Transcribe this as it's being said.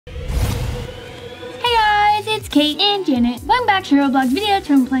it's Kate and Janet. Welcome back to Roblox video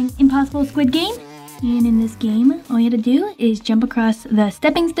to I'm playing Impossible Squid Game. And in this game, all you have to do is jump across the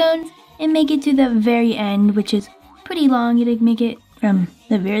stepping stones and make it to the very end, which is pretty long. You have to make it from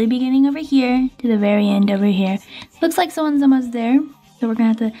the very beginning over here to the very end over here. Looks like someone's almost there, so we're gonna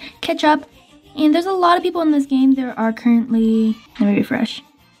have to catch up. And there's a lot of people in this game. There are currently, let me refresh.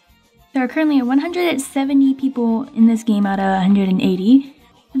 There are currently 170 people in this game out of 180.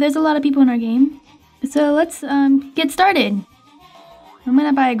 There's a lot of people in our game. So let's get started. I'm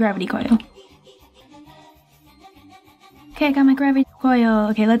gonna buy a gravity coil. Okay, I got my gravity coil.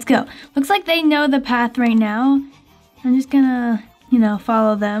 Okay, let's go. Looks like they know the path right now. I'm just gonna,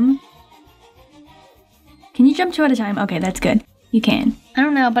 follow them. Can you jump 2 at a time? Okay, that's good. You can. I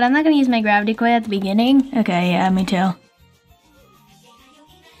don't know, but I'm not gonna use my gravity coil at the beginning. Okay, yeah, me too.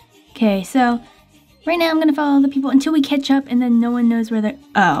 Okay, so right now I'm gonna follow the people until we catch up, and then no one knows where they're.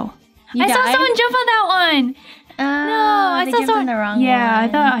 Oh, You I died? saw someone jump on that one. No, I they saw jumped someone. on the wrong Yeah, one.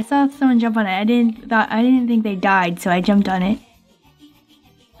 I thought I saw someone jump on it. I didn't think they died, so I jumped on it.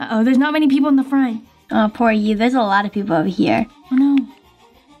 Uh-oh, there's not many people in the front. Oh, poor you. There's a lot of people over here. Oh no.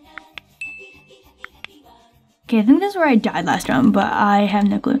 Okay, I think this is where I died last round, but I have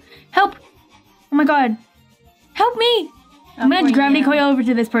no clue. Help! Oh my god. Help me! I'm gonna poor gravity you. coil over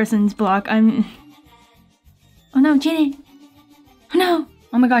to this person's block. Oh no, Janet! Oh no!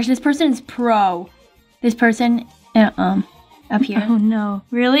 Oh my gosh, this person is pro. This person, up here. Oh no.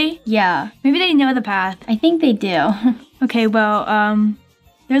 Really? Yeah, Maybe they know the path. I think they do. Okay, well,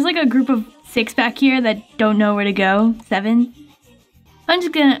 there's like a group of 6 back here that don't know where to go. 7. I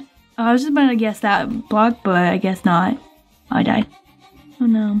was just gonna guess that block, but I guess not. Oh, I died. Oh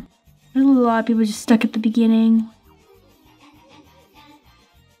no. There's a lot of people just stuck at the beginning.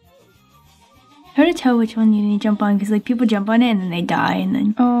 Hard to tell which one you need to jump on, because like people jump on it and then they die and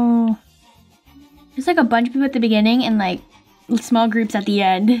then... Oh. There's like a bunch of people at the beginning and like small groups at the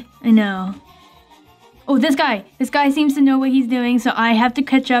end. I know. Oh, this guy! This guy seems to know what he's doing, so I have to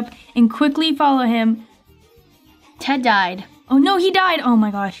catch up and quickly follow him. Ted died. Oh no, he died! Oh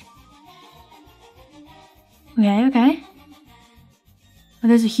my gosh. Okay. Oh,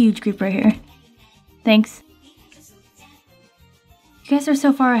 there's a huge group right here. Thanks. You guys are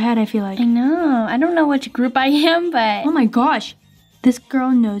so far ahead, I feel like. I know. I don't know which group I am, but Oh my gosh! This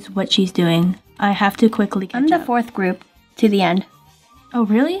girl knows what she's doing. I have to quickly catch I'm the up. 4th group to the end. Oh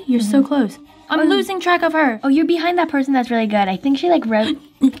really? You're so close. I'm losing track of her. Oh, you're behind that person that's really good. I think she like wrote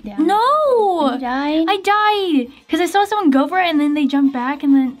down. No! You died? I died! Because I saw someone go for it and then they jump back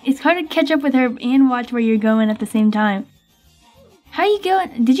and then it's hard to catch up with her and watch where you're going at the same time. How you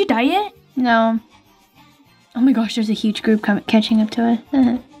going? Did you die yet? No. Oh my gosh, there's a huge group catching up to us.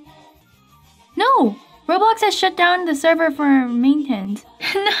 No! Roblox has shut down the server for maintenance.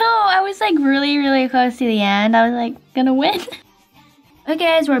 No, I was like really, really close to the end. I was like gonna win. Okay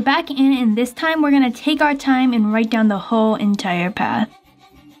guys, we're back in and this time we're gonna take our time and write down the whole entire path.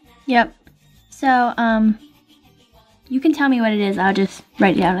 Yep. So, you can tell me what it is. I'll just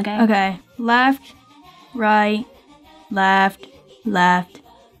write it down, okay? Okay. Left, right, left, left,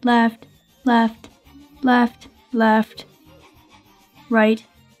 left, left, left, left, right,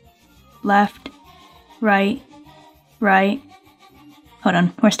 left, right, right. Hold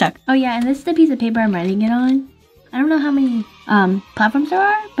on, we're stuck. Oh yeah, and this is the piece of paper I'm writing it on. I don't know how many platforms there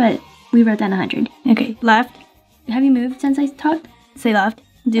are, but we wrote down 100. Okay, left, Have you moved since I talked? say left,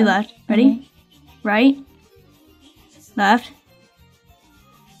 do left. Ready? Okay. Right, left,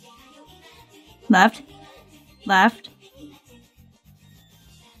 left, left,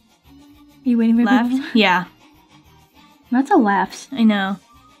 Are you waiting for left. people? Yeah, Lots of lefts. I know.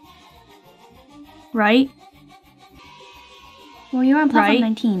 Right, Well, you're on platform Right.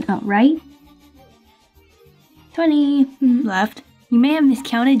 19. Oh, right? 20. left. You may have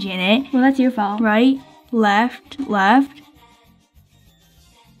miscounted, Janet. Well, that's your fault. Right, left, left,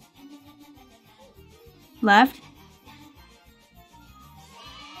 left,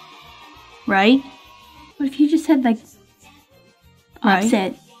 right, What if you just said like Right.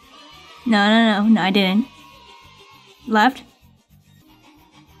 opposite? no, I didn't. Left,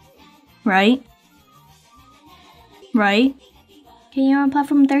 right, right. Okay, you're on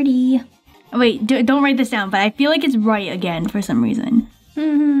platform 30. Oh, wait, don't write this down, but I feel like it's right again for some reason.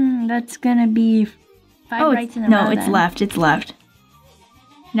 That's gonna be 5 rights in a row. no, it's then. left, it's left.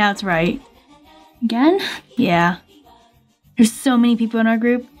 Now it's right. Again? Yeah. There's so many people in our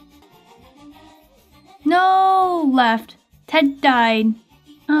group. No, left. Ted died.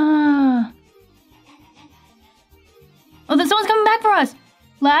 Ah. Oh, then someone's coming back for us.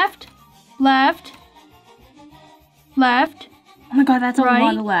 Left, left, left, Oh my god, that's a Right.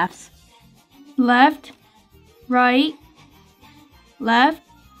 lot of lefts. left, right, left.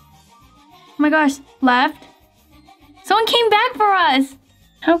 Oh my gosh, left. Someone came back for us.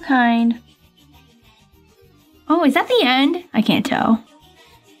 How kind. Oh, is that the end? I can't tell.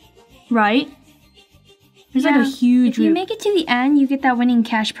 Right. There's like a huge If you root. make it to the end, you get that winning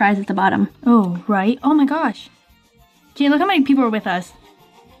cash prize at the bottom. Oh, right. Oh my gosh. Jane, look how many people are with us.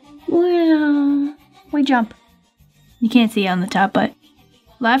 Wow. We jump. You can't see it on the top, but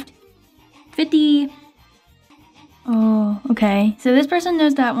left. 50. Oh, okay. So this person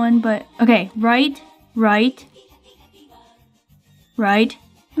knows that one, but okay. Right, right, right,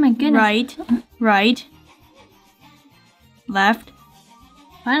 Oh my goodness. right, right, left.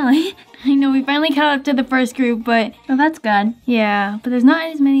 Finally. I know we finally caught up to the first group, but Oh, that's good. yeah, but there's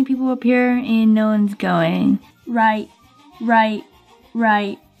not as many people up here, and no one's going. Right, right,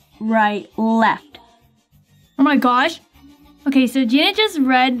 right, right, left. Oh my gosh. Okay, so Janet just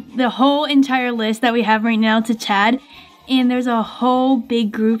read the whole entire list that we have right now to Chad, and there's a whole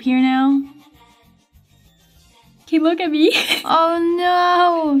big group here now. Okay, look at me. Oh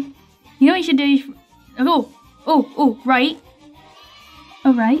no! You know what you should do? Oh, right.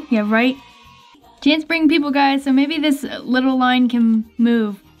 Oh, right. Yeah, right. Janet's bringing people, guys, so maybe this little line can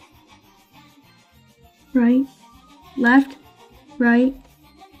move. Right, left, right,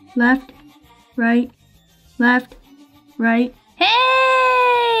 left, right, left, right. Hey!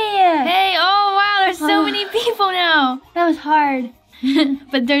 Hey, oh wow, there's so many people now. That was hard.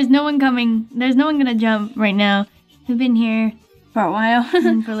 But there's no one coming. There's no one gonna jump right now. We've been here For a while. for a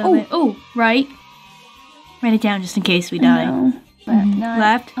little bit. Oh, right. Write it down just in case we die. No, but not.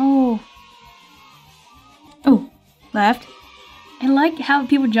 Left. Oh. Oh, left. I like how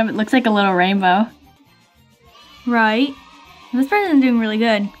people jump. It looks like a little rainbow. Right. This person's doing really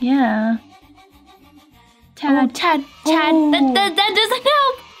good. Yeah. Oh, Chad. Oh. That doesn't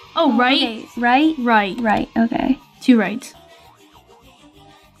help. Oh, right. Okay. Right? Right. Right. Okay. 2 rights.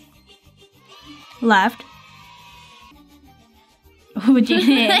 Left. Oh,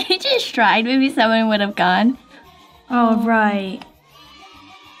 Janet. I just tried. Maybe someone would have gone. Oh, right.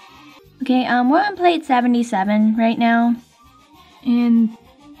 Okay, we're on plate 77 right now. And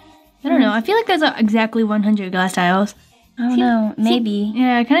I don't know. I feel like there's exactly 100 glass tiles. I don't know. Maybe.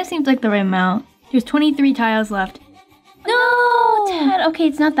 Yeah, it kind of seems like the right amount. There's 23 tiles left. No! Ted. Okay,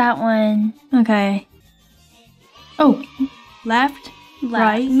 it's not that one. Okay. Oh, left,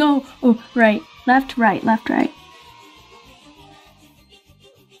 right. No. Oh, right. Left, right, left, right.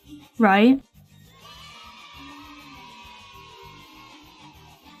 Right.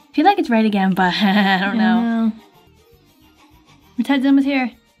 I feel like it's right again, but I don't know. Ted's almost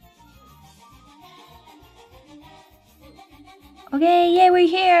here. Okay, yay, we're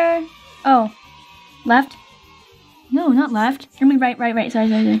here. Oh, left? No, not left. I mean, right.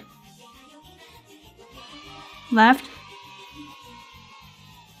 Sorry. Left.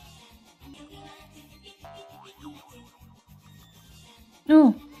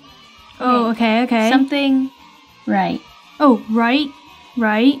 Oh. Oh, okay. Something right. Oh, right.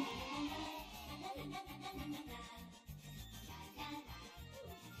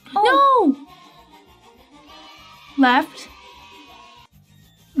 Oh. No! Left.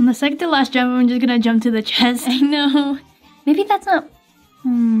 On the second to last jump, I'm just gonna jump to the chest. I know. Maybe that's not...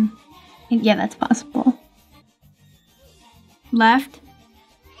 Yeah, that's possible. Left.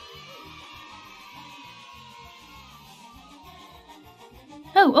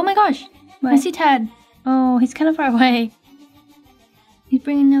 Oh my gosh. What? I see Ted. Oh, he's kind of far away. He's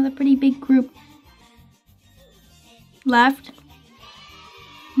bringing another pretty big group. Left.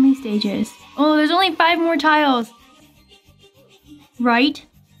 How many stages? Oh, there's only 5 more tiles. Right.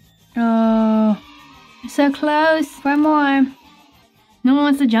 Oh, So close. 4 more. No one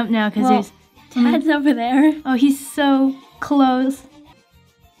wants to jump now because there's... Ted's over there. Oh, he's so close.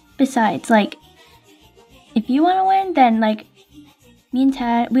 Besides, like, if you want to win, then, like, me and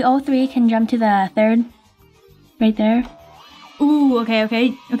Ted, we all 3 can jump to the 3rd. Right there. Ooh, okay.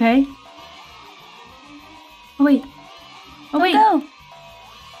 Oh, wait. Go.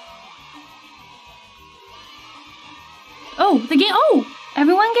 Oh, the game. Oh,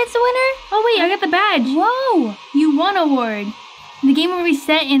 Everyone gets a winner? oh, wait, I got the badge. Whoa. You won award. The game will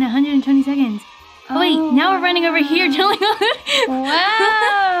reset in 120 seconds. Oh, wait, now we're running over here telling us.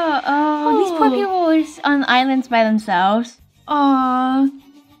 Wow. Oh, these poor people were just on islands by themselves. Aw.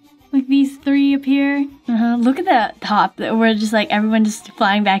 Like these 3 up here. Look at the top. We're just like everyone just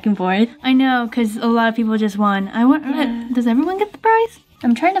flying back and forth. I know, because a lot of people just won. I want. Does everyone get the prize?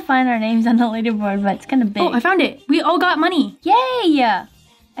 I'm trying to find our names on the leaderboard, but it's kind of big. Oh, I found it. We all got money. Yay! I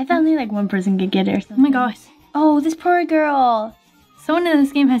thought only like one person could get it or Oh something. my gosh. Oh, this poor girl. Someone in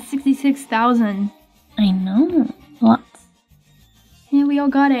this game has 66,000. I know. Lots. Yeah, we all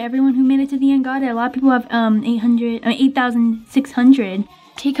got it. Everyone who made it to the end got it. A lot of people have 8,600.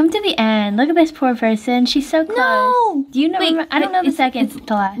 Okay, come to the end. Look at this poor person. She's so close. No! Do you know? Wait, I don't know the seconds it's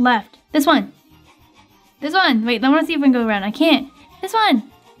to last. Left. This one. This one. Wait, I want to see if I can go around. I can't. This one.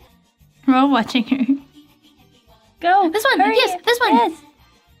 We're all watching her. Go. This one. Hurry. Yes, this one. Yes.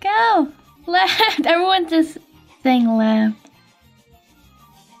 Go. Left. Everyone's just saying left.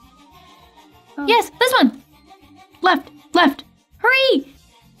 Oh. Yes, this one. Left. Left. Hurry.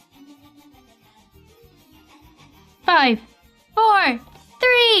 5, 4,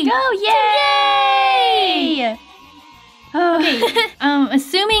 3. Go. Yay! Oh. Okay.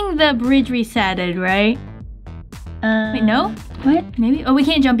 Assuming the bridge resetted, right? Wait, no? What? Maybe? Oh, we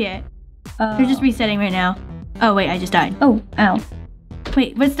can't jump yet. Oh. They're just resetting right now. Oh, wait, I just died. Oh, ow.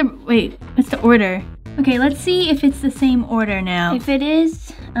 Wait, what's the order? Okay, let's see if it's the same order now. If it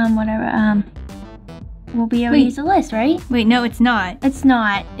is, whatever, we'll be able to use the list, right? Wait, no, it's not. It's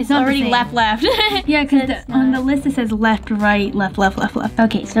not. It's not already the same. left. Yeah, because It's on the not. list it says left, right, left, left, left, left.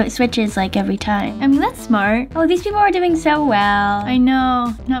 Okay, so it switches like every time. I mean, that's smart. Oh, these people are doing so well. I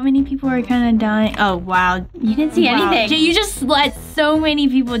know. Not many people are kind of dying. Oh, wow. You didn't see anything. Jay, you just let so many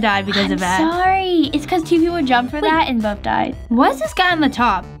people die because I'm of that. sorry. It's because 2 people jumped for that and both died. What's this guy on the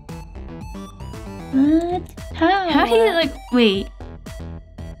top? What? How do you, like, wait.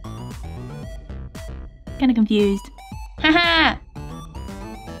 Kind of confused. Haha.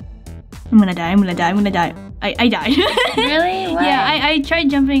 I'm gonna die. I died. Really? What? Yeah, I tried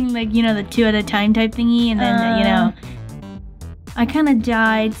jumping, like, you know, the 2 at a time type thingy, and then, you know, I kind of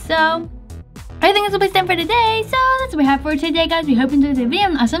died. So, I think this will be time for today. So, that's what we have for today, guys. We hope you enjoyed the video.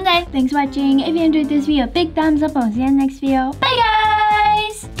 Have an awesome day. Thanks for watching. If you enjoyed this video, big thumbs up. I'll see you in the next video. Bye, guys!